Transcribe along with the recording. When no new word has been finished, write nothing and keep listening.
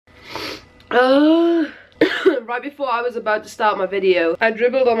Right before I was about to start my video, I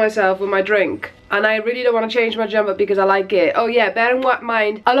dribbled on myself with my drink, and I really don't want to change my jumper because I like it. Oh yeah, bear in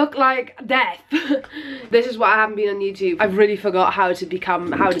mind, I look like death. This is why I haven't been on YouTube. I've really forgot how to be a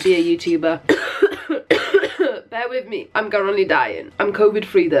YouTuber. Bear with me, I'm currently dying. I'm COVID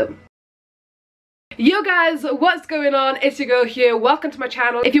free though. Yo guys, what's going on? It's your girl here. Welcome to my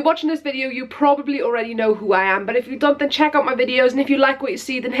channel. If you're watching this video, you probably already know who I am, but if you don't, then check out my videos, and if you like what you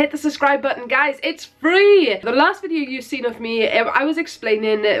see, then hit the subscribe button. Guys, it's free! The last video you've seen of me, I was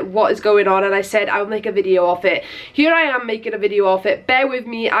explaining what is going on, and I said I'll make a video of it. Here I am making a video of it. Bear with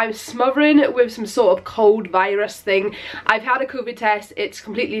me, I'm smothering with some sort of cold virus thing. I've had a COVID test, it's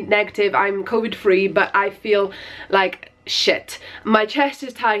completely negative, I'm COVID free, but I feel like shit. My chest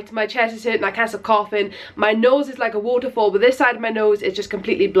is tight, my chest is hurting, I can't stop coughing, my nose is like a waterfall, but this side of my nose is just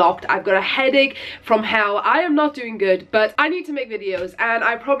completely blocked. I've got a headache from hell. I am not doing good, but I need to make videos, and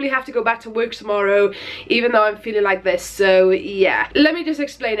I probably have to go back to work tomorrow even though I'm feeling like this. So yeah, let me just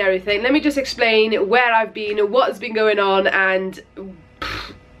explain everything. Let me just explain where I've been, what has been going on, and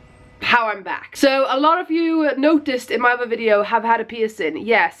how I'm back. So a lot of you noticed in my other video have had a piercing.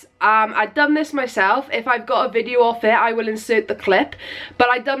 Yes, I've done this myself. If I've got a video of it, I will insert the clip, but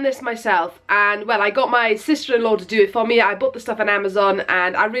I've done this myself, and well, I got my sister-in-law to do it for me. I bought the stuff on Amazon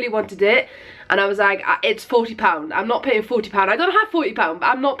and I really wanted it, and I was like, it's £40. I'm not paying £40. I don't have £40, but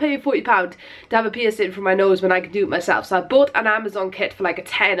I'm not paying £40 to have a piercing from my nose when I can do it myself. So I bought an Amazon kit for like a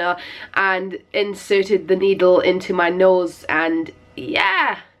tenner and inserted the needle into my nose, and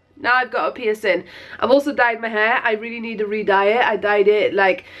yeah, now I've got a piercing. I've also dyed my hair. I really need to re-dye it. I dyed it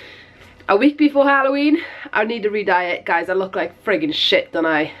like a week before Halloween. I need to re-dye it. Guys, I look like friggin' shit, don't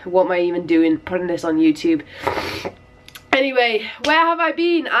I? What am I even doing putting this on YouTube? Anyway, where have I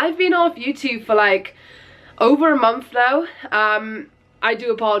been? I've been off YouTube for like over a month now. I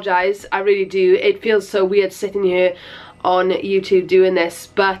do apologise. I really do. It feels so weird sitting here on YouTube doing this.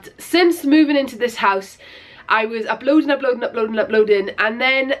 But since moving into this house, I was uploading, and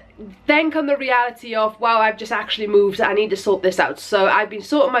then come the reality of, wow, I've just actually moved, I need to sort this out. So I've been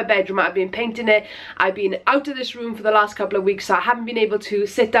sorting my bedroom, I've been painting it, I've been out of this room for the last couple of weeks, so I haven't been able to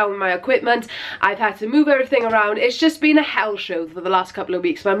sit down with my equipment. I've had to move everything around. It's just been a hell show for the last couple of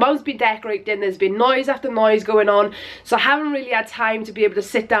weeks. My mum's been decorating, there's been noise after noise going on, so I haven't really had time to be able to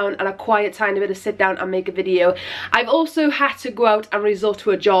sit down, and a quiet time to be able to sit down and make a video. I've also had to go out and resort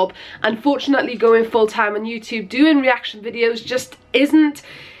to a job. Unfortunately, going full-time on YouTube doing reaction videos just isn't,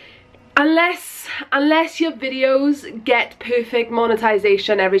 unless your videos get perfect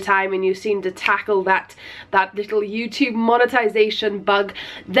monetization every time and you seem to tackle that little YouTube monetization bug,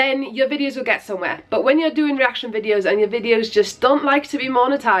 then your videos will get somewhere. But when you're doing reaction videos and your videos just don't like to be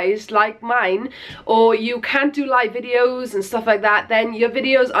monetized like mine, or you can't do live videos and stuff like that, then your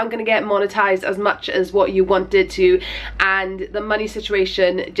videos aren't going to get monetized as much as what you wanted to, and the money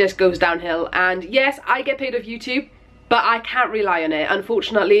situation just goes downhill. And yes, I get paid off YouTube, but I can't rely on it,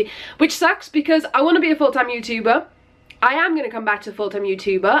 unfortunately, which sucks because I want to be a full-time YouTuber. I am going to come back to full-time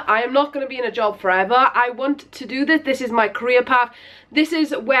YouTuber. I am not going to be in a job forever. I want to do this. This is my career path. This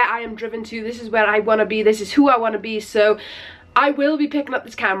is where I am driven to. This is where I want to be. This is who I want to be. So I will be picking up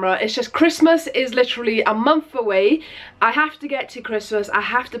this camera. It's just Christmas is literally a month away. I have to get to Christmas. I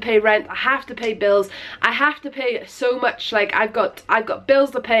have to pay rent. I have to pay bills. I have to pay so much. Like I've got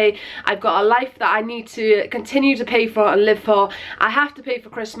bills to pay. I've got a life that I need to continue to pay for and live for. I have to pay for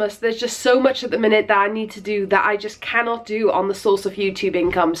Christmas. There's just so much at the minute that I need to do that I just cannot do on the source of YouTube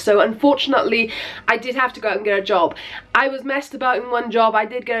income. So unfortunately, I did have to go out and get a job. I was messed about in one job. I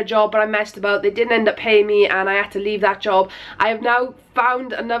did get a job, but I messed about. They didn't end up paying me, and I had to leave that job. I have now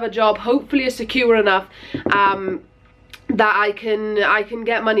found another job, hopefully secure enough that I can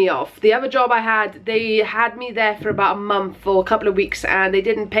get money off. The other job I had, they had me there for about a month or a couple of weeks, and they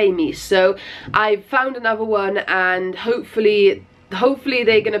didn't pay me. So I found another one, and hopefully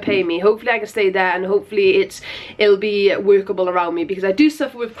they're gonna pay me. Hopefully I can stay there, and hopefully it'll be workable around me, because I do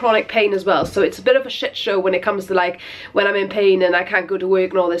suffer with chronic pain as well. So it's a bit of a shit show when it comes to like when I'm in pain and I can't go to work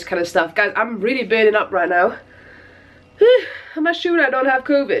and all this kind of stuff. Guys, I'm really burning up right now. Am I sure I don't have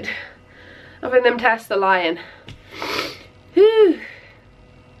COVID? I think them tests are lying.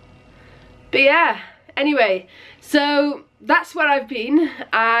 But yeah, anyway, So that's where I've been,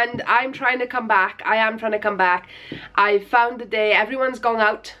 and I'm trying to come back. I am trying to come back. I found the day, everyone's gone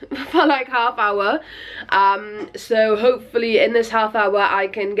out for like half hour, so hopefully in this half hour I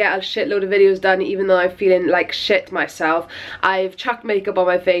can get a shitload of videos done, even though I'm feeling like shit myself. I've chucked makeup on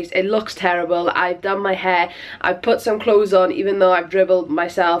my face, it looks terrible. I've done my hair, I've put some clothes on even though I've dribbled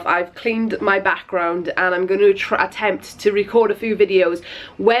myself. I've cleaned my background, and I'm going to attempt to record a few videos.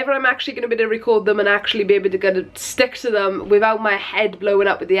 Whether I'm actually going to be able to record them and actually be able to stick to them without my head blowing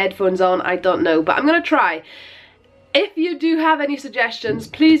up with the headphones on, I don't know, but I'm gonna try. If you do have any suggestions,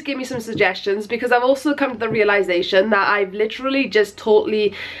 please give me some suggestions, because I've also come to the realization that I've literally just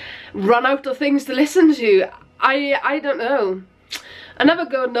totally run out of things to listen to. I don't know. Another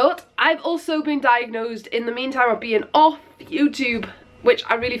good note, I've also been diagnosed in the meantime of being off YouTube, which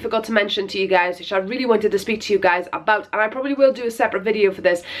I really forgot to mention to you guys, which I really wanted to speak to you guys about, and I probably will do a separate video for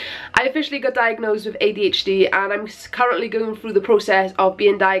this. I officially got diagnosed with ADHD, and I'm currently going through the process of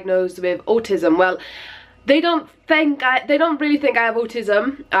being diagnosed with autism. Well, they don't really think I have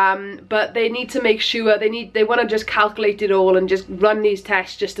autism, but they need to make sure, they want to just calculate it all and just run these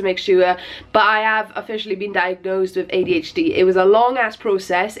tests just to make sure. But I have officially been diagnosed with ADHD. It was a long ass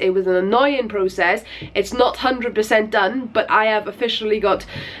process, it was an annoying process, it's not 100% done, but I have officially got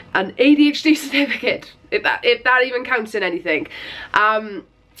an ADHD certificate, if that even counts in anything.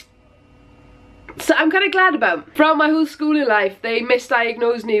 So I'm kind of glad about. Throughout my whole schooling life, they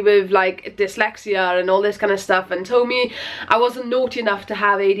misdiagnosed me with like dyslexia and all this kind of stuff, and told me I wasn't naughty enough to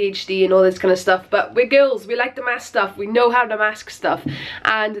have ADHD and all this kind of stuff. But we're girls, we like to mask stuff, we know how to mask stuff,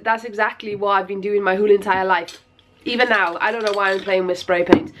 and that's exactly what I've been doing my whole entire life. Even now, I don't know why I'm playing with spray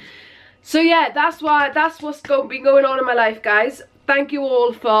paint. So yeah, that's what's been going on in my life, guys. Thank you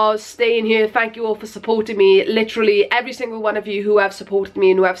all for staying here, thank you all for supporting me. Literally every single one of you who have supported me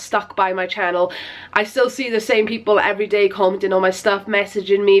and who have stuck by my channel. I still see the same people every day commenting on my stuff,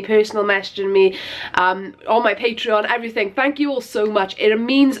 messaging me, personal messaging me, on my Patreon, everything. Thank you all so much. It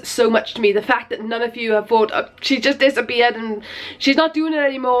means so much to me. The fact that none of you have thought, oh, she just disappeared and she's not doing it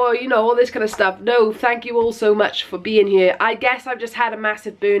anymore, you know, all this kind of stuff. No, thank you all so much for being here. I guess I've just had a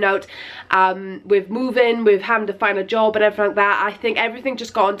massive burnout with moving, with having to find a job and everything like that. I think everything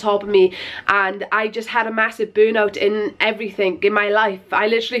just got on top of me, and I just had a massive burnout in everything in my life. I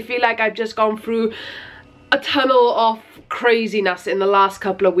literally feel like I've just gone through a tunnel of craziness in the last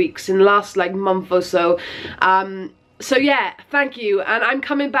couple of weeks, in the last like month or so. So yeah, thank you, and I'm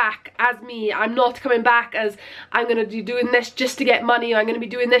coming back as me. I'm not coming back as I'm gonna be doing this just to get money, or I'm gonna be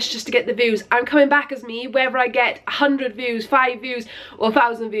doing this just to get the views. I'm coming back as me, whether I get 100 views, 5 views, or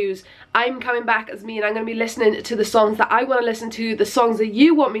 1,000 views. I'm coming back as me, and I'm gonna be listening to the songs that I wanna listen to, the songs that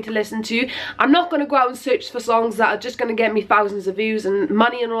you want me to listen to. I'm not gonna go out and search for songs that are just gonna get me thousands of views and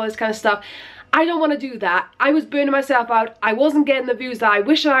money and all this kind of stuff. I don't want to do that. I was burning myself out. I wasn't getting the views that I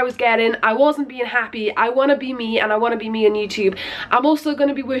wish I was getting. I wasn't being happy. I want to be me, and I want to be me on YouTube. I'm also going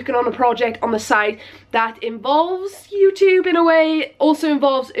to be working on a project on the side that involves YouTube in a way, also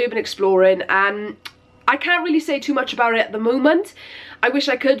involves urban exploring, and I can't really say too much about it at the moment. I wish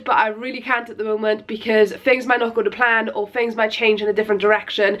I could, but I really can't at the moment, because things might not go to plan, or things might change in a different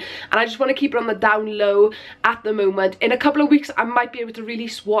direction, and I just want to keep it on the down low at the moment. In a couple of weeks I might be able to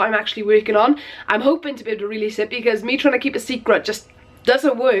release what I'm actually working on. I'm hoping to be able to release it, because me trying to keep a secret just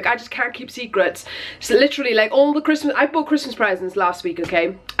doesn't work. I just can't keep secrets. So literally, like, all the Christmas, I bought Christmas presents last week,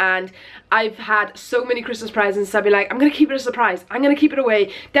 okay, and I've had so many Christmas presents. I've been like, I'm gonna keep it a surprise, I'm gonna keep it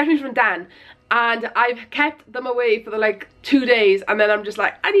away, definitely from Dan. And I've kept them away for the like 2 days, and then I'm just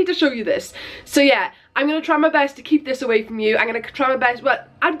like, I need to show you this. So yeah, I'm gonna try my best to keep this away from you. I'm gonna try my best, but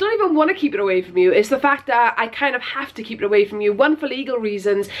I don't even want to keep it away from you. It's the fact that I kind of have to keep it away from you. One, for legal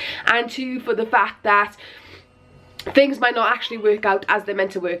reasons, and two, for the fact that things might not actually work out as they're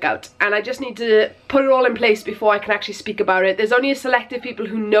meant to work out, and I just need to put it all in place before I can actually speak about it. There's only a selective people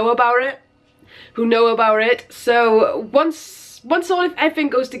who know about it, so once all everything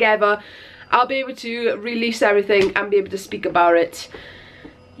goes together, I'll be able to release everything and be able to speak about it.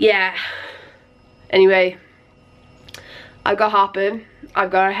 Yeah. Anyway, I've got heartburn,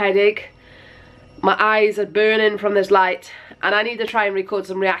 I've got a headache, my eyes are burning from this light, and I need to try and record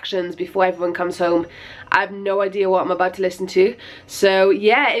some reactions before everyone comes home. I have no idea what I'm about to listen to. So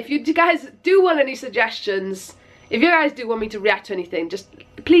yeah, if you guys do want any suggestions, if you guys do want me to react to anything, just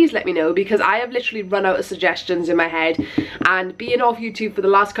please let me know, because I have literally run out of suggestions in my head, and being off YouTube for the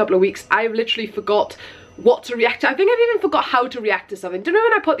last couple of weeks, I've literally forgot what to react to. I think I've even forgot how to react to something. Do you know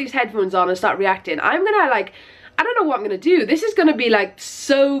when I put these headphones on and start reacting, I'm gonna like, I don't know what I'm gonna do. This is gonna be like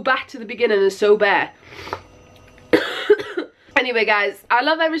so back to the beginning and so bare. Anyway guys, I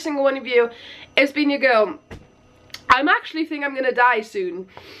love every single one of you. It's been your girl. I actually think I'm gonna die soon.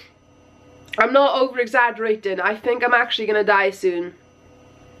 I'm not over exaggerating. I think I'm actually gonna die soon.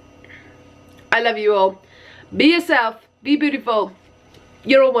 I love you all. Be yourself. Be beautiful.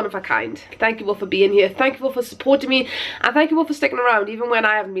 You're all one of a kind. Thank you all for being here. Thank you all for supporting me. And thank you all for sticking around, even when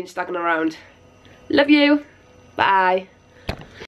I haven't been sticking around. Love you. Bye.